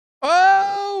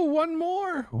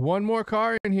one more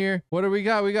car in here. What do we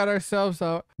got? We got ourselves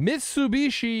a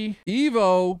Mitsubishi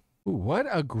Evo. Ooh, what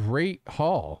a great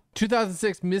haul.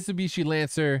 2006 Mitsubishi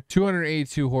Lancer,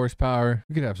 282 horsepower.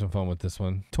 We could have some fun with this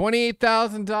one.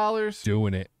 $28,000.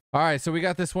 Doing it. All right, so we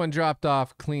got this one dropped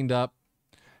off, cleaned up.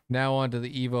 Now on to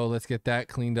the Evo. Let's get that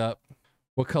cleaned up.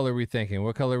 What color are we thinking?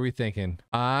 What color are we thinking?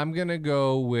 I'm going to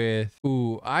go with,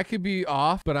 ooh, I could be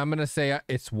off, but I'm going to say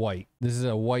it's white. This is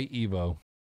a white Evo.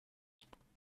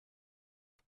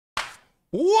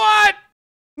 What?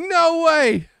 No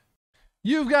way.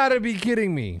 You've got to be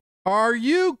kidding me. Are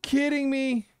you kidding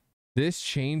me? This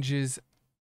changes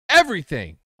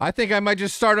everything. I think I might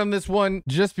just start on this one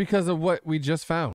just because of what we just found.